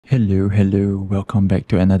Hello, welcome back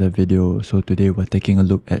to another video. So today we're taking a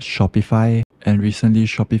look at Shopify, and recently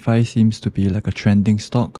Shopify seems to be like a trending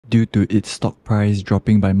stock due to its stock price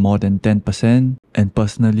dropping by more than 10%. And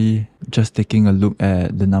personally, just taking a look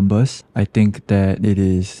at the numbers, I think that it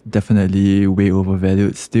is definitely way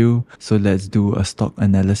overvalued still. So let's do a stock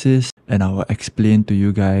analysis and I will explain to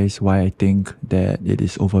you guys why I think that it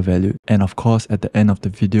is overvalued. And of course, at the end of the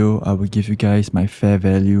video, I will give you guys my fair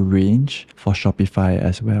value range for Shopify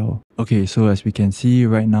as well. Okay, so as we can see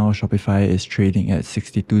right now, Shopify is trading at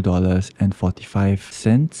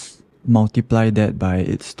 $62.45. Multiply that by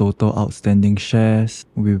its total outstanding shares,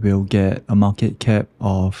 we will get a market cap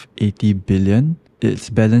of 80 billion. Its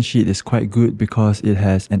balance sheet is quite good because it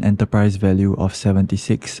has an enterprise value of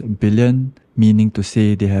 76 billion, meaning to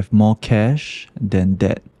say they have more cash than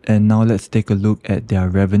debt. And now let's take a look at their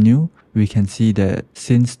revenue. We can see that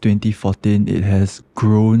since 2014, it has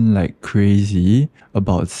grown like crazy,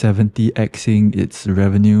 about 70xing its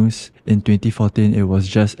revenues. In 2014, it was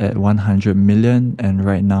just at 100 million, and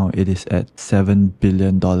right now it is at $7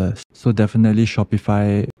 billion. So definitely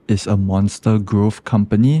Shopify is a monster growth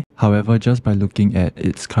company. However, just by looking at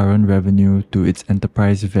its current revenue to its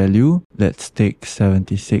enterprise value, let's take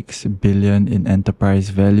 76 billion in enterprise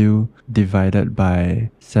value divided by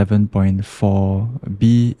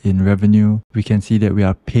 7.4B in revenue, we can see that we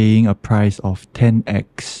are paying a price of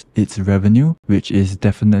 10x its revenue, which is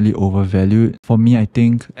definitely overvalued. For me, I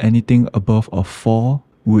think anything above a 4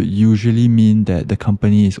 would usually mean that the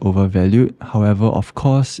company is overvalued. However, of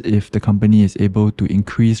course, if the company is able to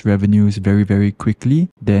increase revenues very quickly,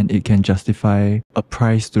 then it can justify a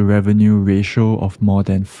price to revenue ratio of more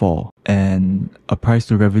than 4. And a price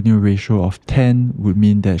to revenue ratio of 10 would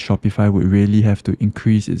mean that Shopify would really have to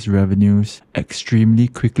increase its revenues extremely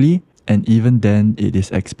quickly. And even then, it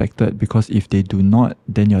is expected, because if they do not,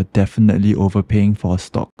 then you're definitely overpaying for a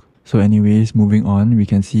stock. So anyways, moving on, we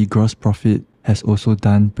can see gross profit has also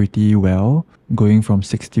done pretty well, going from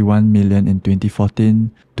 61 million in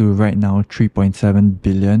 2014 to right now 3.7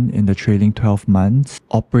 billion in the trailing 12 months.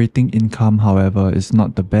 Operating income, however, is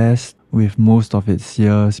not the best, with most of its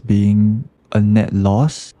years being a net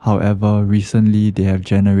loss. However, recently they have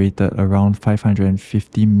generated around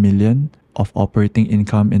 550 million of operating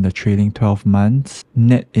income in the trailing 12 months.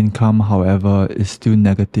 Net income, however, is still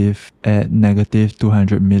negative at negative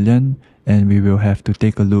 200 million. And we will have to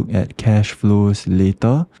take a look at cash flows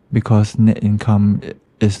later, because net income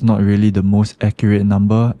is not really the most accurate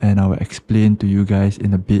number, and I will explain to you guys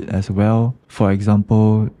in a bit as well. For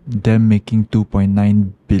example, them making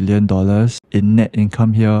 $2.9 billion in net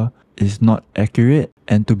income here is not accurate.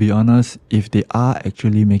 And to be honest, if they are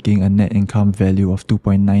actually making a net income value of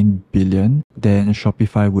 2.9 billion, then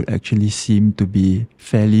Shopify would actually seem to be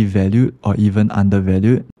fairly valued or even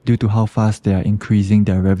undervalued due to how fast they are increasing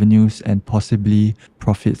their revenues and possibly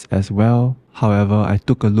profits as well. However, I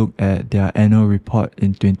took a look at their annual report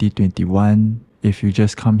in 2021. If you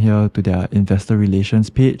just come here to their investor relations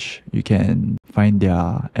page, you can find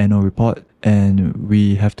their annual report, and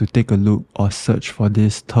we have to take a look or search for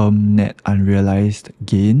this term net unrealized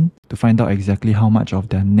gain to find out exactly how much of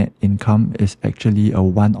their net income is actually a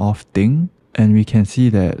one-off thing. And we can see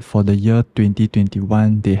that for the year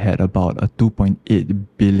 2021, they had about a $2.8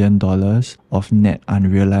 billion of net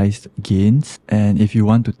unrealized gains. And if you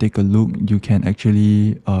want to take a look, you can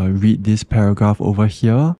actually read this paragraph over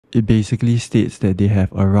here. It basically states that they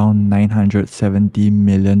have around $970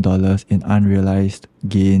 million in unrealized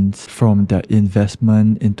gains from their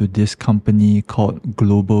investment into this company called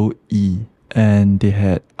Global E. And they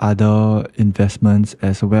had other investments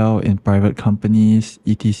as well in private companies,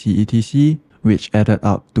 etc, which added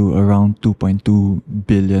up to around $2.2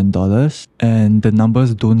 billion. And the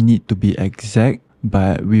numbers don't need to be exact,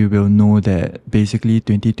 but we will know that basically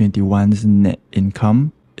 2021's net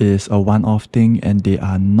income is a one-off thing, and they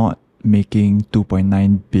are not making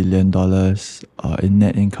 $2.9 billion in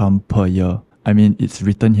net income per year. I mean, it's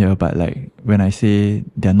written here, but like when I say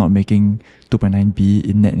they're not making 2.9B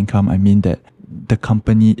in net income, I mean that the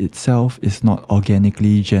company itself is not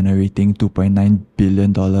organically generating $2.9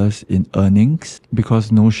 billion in earnings,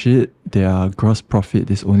 because no shit, their gross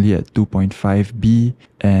profit is only at 2.5B,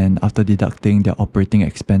 and after deducting their operating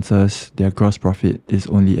expenses, their gross profit is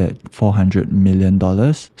only at $400 million.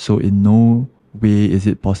 So in no way is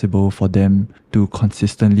it possible for them to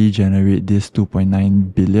consistently generate this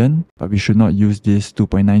 2.9 billion, but we should not use this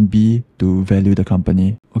 2.9B to value the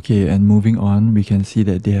company. Okay, and moving on, we can see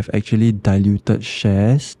that they have actually diluted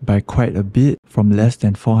shares by quite a bit, from less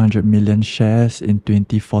than 400 million shares in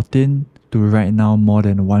 2014 to right now more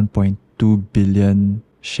than 1.2 billion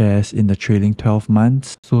shares in the trailing 12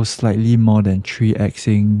 months, so slightly more than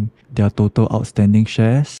 3xing their total outstanding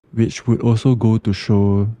shares, which would also go to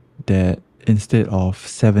show that instead of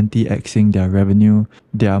 70xing their revenue,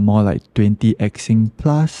 they are more like 20xing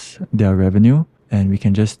plus their revenue. And we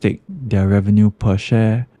can just take their revenue per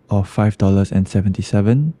share of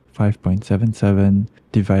 $5.77, 5.77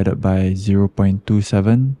 divided by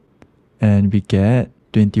 0.27, and we get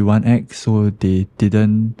 21x. So they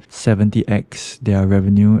didn't 70x their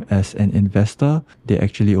revenue as an investor, they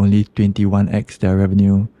actually only 21x their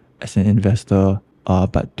revenue as an investor.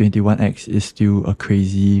 But 21x is still a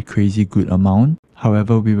crazy good amount.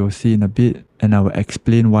 However, we will see in a bit, and I will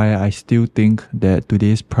explain why I still think that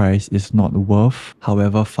today's price is not worth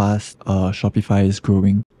however fast Shopify is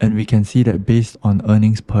growing. And we can see that based on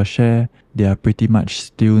earnings per share, they are pretty much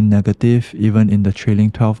still negative even in the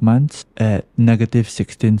trailing 12 months at negative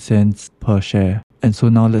 16 cents per share. And so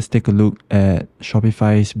now let's take a look at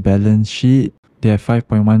Shopify's balance sheet. They have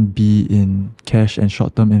 5.1B in cash and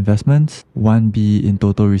short-term investments, 1B in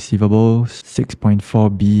total receivables,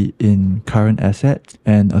 6.4B in current assets,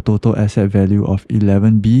 and a total asset value of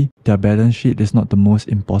 11B. Their balance sheet is not the most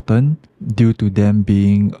important due to them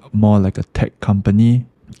being more like a tech company.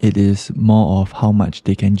 It is more of how much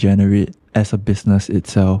they can generate as a business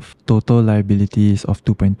itself. Total liabilities of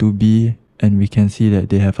 2.2B, and we can see that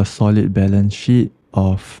they have a solid balance sheet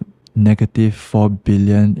of negative 4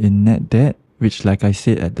 billion in net debt, which, like I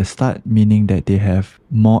said at the start, meaning that they have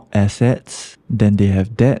more assets than they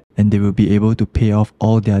have debt, and they will be able to pay off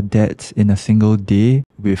all their debts in a single day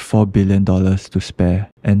with $4 billion to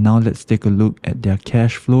spare. And now let's take a look at their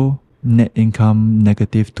cash flow. Net income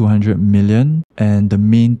negative 200 million, and the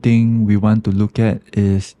main thing we want to look at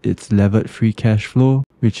is its levered free cash flow,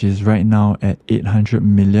 which is right now at 800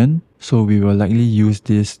 million. So we will likely use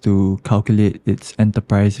this to calculate its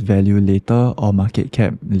enterprise value later or market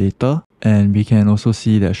cap later. And we can also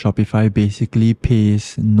see that Shopify basically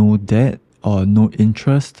pays no debt or no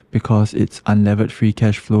interest because it's unlevered free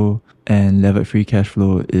cash flow, and levered free cash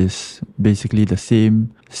flow is basically the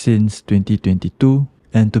same since 2022.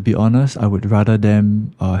 And to be honest, I would rather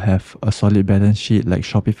them have a solid balance sheet like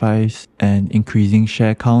Shopify's and increasing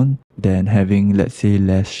share count than having, let's say,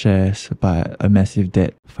 less shares but a massive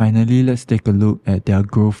debt. Finally, let's take a look at their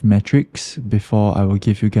growth metrics before I will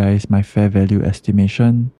give you guys my fair value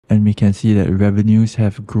estimation. And we can see that revenues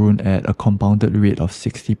have grown at a compounded rate of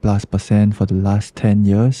 60+% for the last 10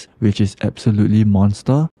 years, which is absolutely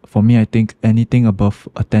monster. For me, I think anything above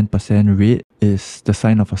a 10% rate is the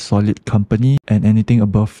sign of a solid company, and anything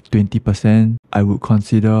above 20% I would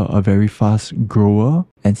consider a very fast grower,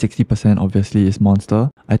 and 60% obviously is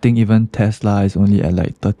monster. I think even Tesla is only at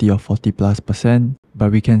like 30 or 40+%.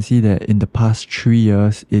 But we can see that in the past 3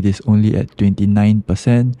 years, it is only at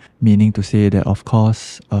 29%, meaning to say that of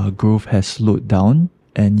course growth has slowed down,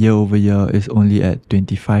 and year over year is only at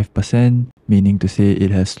 25%, meaning to say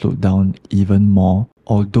it has slowed down even more.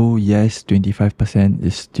 Although yes, 25%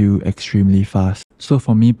 is still extremely fast. So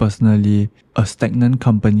for me personally, a stagnant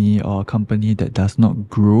company or a company that does not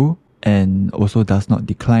grow and also does not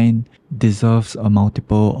decline deserves a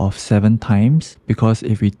multiple of 7 times, because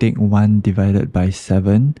if we take 1 divided by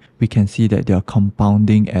 7, we can see that they are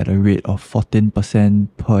compounding at a rate of 14%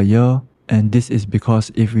 per year. And this is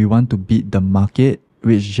because if we want to beat the market,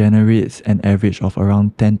 which generates an average of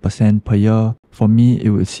around 10% per year, for me it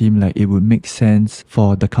would seem like it would make sense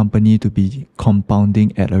for the company to be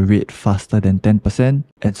compounding at a rate faster than 10%.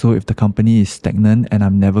 And so if the company is stagnant and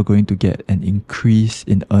I'm never going to get an increase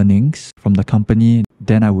in earnings from the company,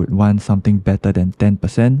 then I would want something better than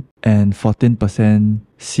 10%. And 14%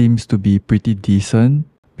 seems to be pretty decent,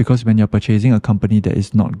 because when you're purchasing a company that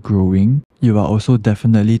is not growing, you are also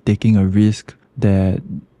definitely taking a risk that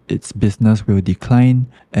its business will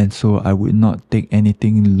decline, and so I would not take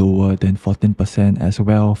anything lower than 14% as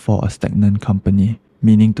well for a stagnant company.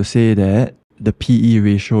 Meaning to say that the PE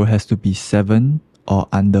ratio has to be 7 or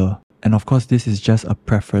under. And of course, this is just a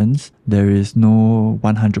preference. There is no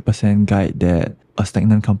 100% guide that a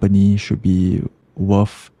stagnant company should be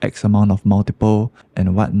worth X amount of multiple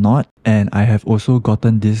and whatnot. And I have also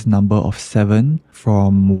gotten this number of 7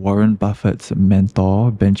 from Warren Buffett's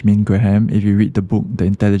mentor, Benjamin Graham. If you read the book, The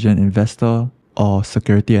Intelligent Investor or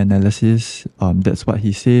Security Analysis, that's what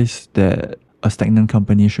he says, that a stagnant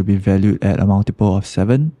company should be valued at a multiple of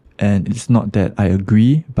 7. And it's not that I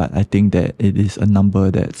agree, but I think that it is a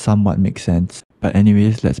number that somewhat makes sense. But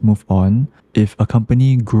anyways, let's move on. If a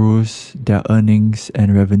company grows their earnings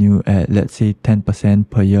and revenue at, let's say, 10%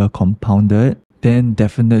 per year compounded, then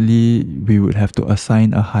definitely we would have to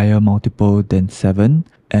assign a higher multiple than 7.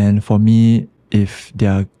 And for me, if they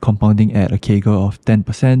are compounding at a CAGR of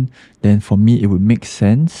 10%, then for me it would make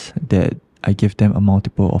sense that I give them a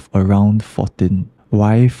multiple of around 14.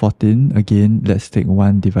 Why 14? Again, let's take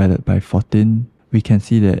 1 divided by 14. We can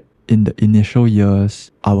see that in the initial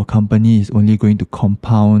years, our company is only going to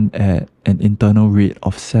compound at an internal rate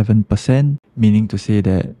of 7%, meaning to say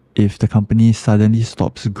that if the company suddenly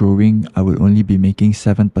stops growing, I will only be making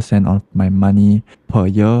 7% of my money per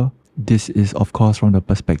year. This is, of course, from the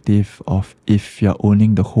perspective of if you're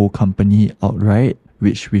owning the whole company outright,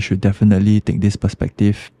 which we should definitely take this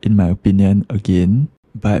perspective, in my opinion, again.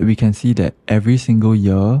 But we can see that every single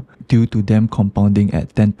year, due to them compounding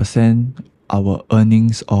at 10%, our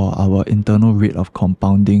earnings or our internal rate of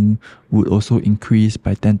compounding would also increase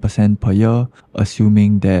by 10% per year,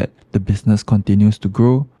 assuming that the business continues to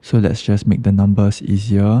grow. So let's just make the numbers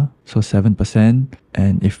easier. So 7%,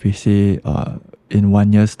 and if we say in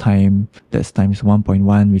 1 year's time, that's times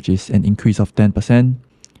 1.1, which is an increase of 10%,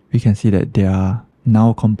 we can see that they are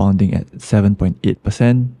now compounding at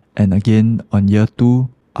 7.8%. And again, on year 2,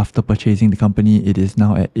 after purchasing the company, it is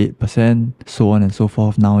now at 8%, so on and so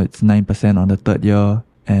forth. Now it's 9% on the 3rd year,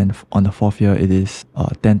 and on the 4th year, it is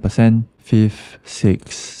 10%, 5th, 6th,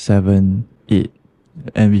 7th, 8th.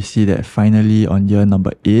 And we see that finally on year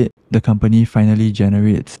number 8, the company finally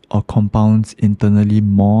generates or compounds internally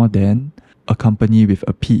more than a company with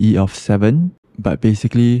a PE of 7. But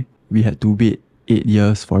basically, we had to wait 8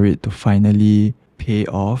 years for it to finally pay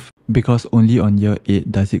off, because only on year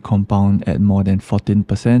 8 does it compound at more than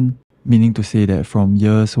 14%, meaning to say that from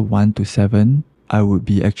years 1 to 7, I would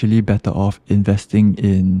be actually better off investing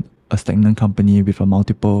in a stagnant company with a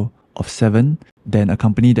multiple of 7 than a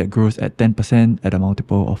company that grows at 10% at a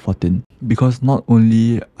multiple of 14. Because not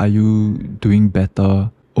only are you doing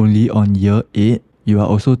better only on year 8, you are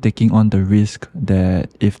also taking on the risk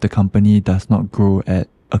that if the company does not grow at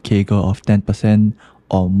a CAGR of 10%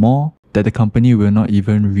 or more, that the company will not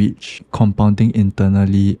even reach compounding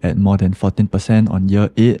internally at more than 14% on year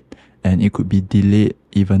 8, and it could be delayed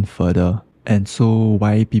even further. And so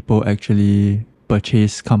why people actually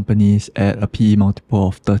purchase companies at a PE multiple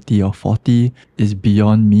of 30 or 40 is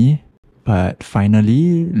beyond me. But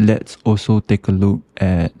finally, let's also take a look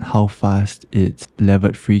at how fast its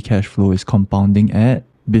levered free cash flow is compounding at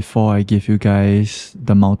before I give you guys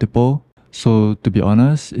the multiple. So to be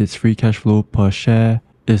honest, its free cash flow per share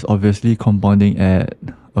is obviously compounding at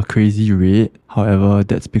a crazy rate. However,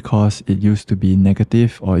 that's because it used to be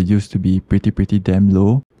negative, or it used to be pretty damn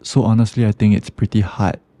low. So honestly, I think it's pretty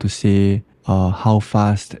hard to say how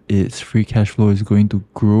fast its free cash flow is going to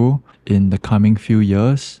grow in the coming few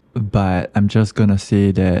years. But I'm just gonna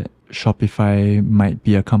say that Shopify might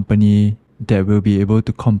be a company that will be able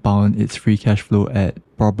to compound its free cash flow at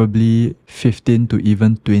probably 15 to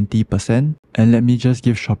even 20%. And let me just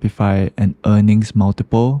give Shopify an earnings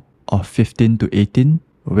multiple of 15 to 18.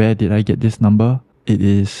 Where did I get this number? It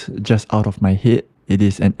is just out of my head. It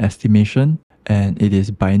is an estimation, and it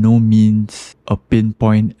is by no means a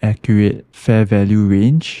pinpoint accurate fair value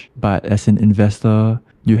range. But as an investor,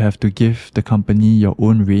 you have to give the company your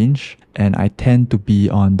own range, and I tend to be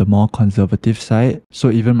on the more conservative side.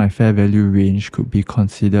 So even my fair value range could be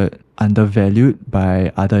considered undervalued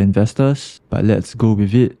by other investors. But let's go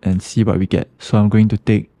with it and see what we get. So I'm going to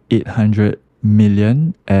take 800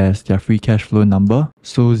 million as their free cash flow number.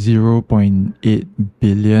 So 0.8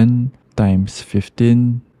 billion times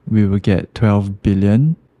 15, we will get 12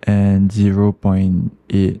 billion, and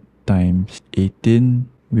 0.8 times 18,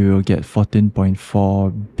 we will get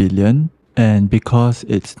 14.4 billion. And because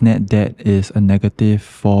its net debt is a negative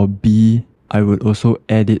 4B, I would also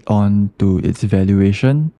add it on to its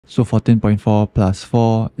valuation. So 14.4 plus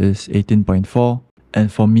 4 is 18.4. And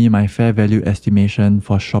for me, my fair value estimation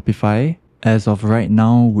for Shopify as of right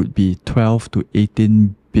now would be 12 to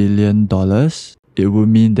 18 billion dollars. It would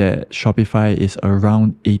mean that Shopify is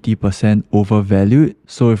around 80% overvalued.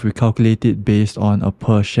 So if we calculate it based on a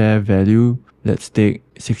per share value, let's take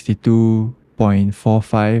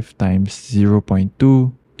 62.45 times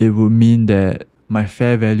 0.2. It would mean that my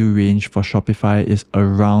fair value range for Shopify is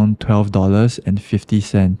around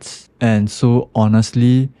 $12.50. And so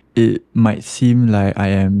honestly, it might seem like I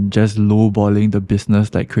am just lowballing the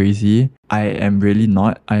business like crazy. I am really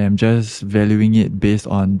not. I am just valuing it based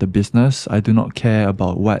on the business. I do not care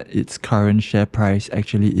about what its current share price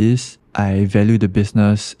actually is. I value the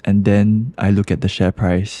business and then I look at the share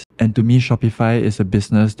price. And to me, Shopify is a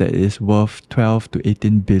business that is worth 12 to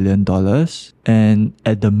 18 billion dollars. And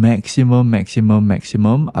at the maximum,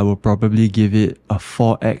 I will probably give it a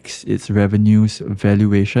 4x its revenues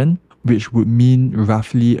valuation, which would mean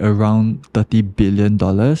roughly around $30 billion,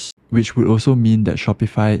 which would also mean that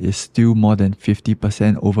Shopify is still more than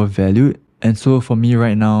 50% overvalued. And so for me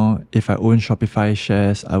right now, if I own Shopify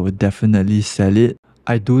shares, I would definitely sell it.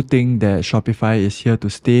 I do think that Shopify is here to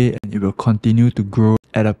stay and it will continue to grow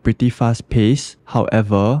at a pretty fast pace.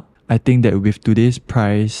 However, I think that with today's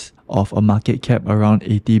price of a market cap around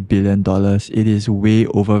 $80 billion, it is way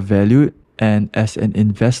overvalued. And as an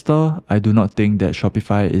investor, I do not think that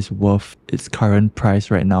Shopify is worth its current price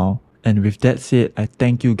right now. And with that said, I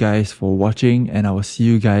thank you guys for watching and I will see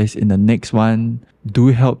you guys in the next one. Do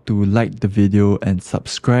help to like the video and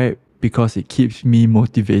subscribe because it keeps me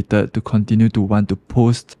motivated to continue to want to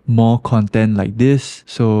post more content like this.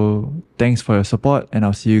 So thanks for your support and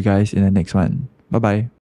I'll see you guys in the next one. Bye bye.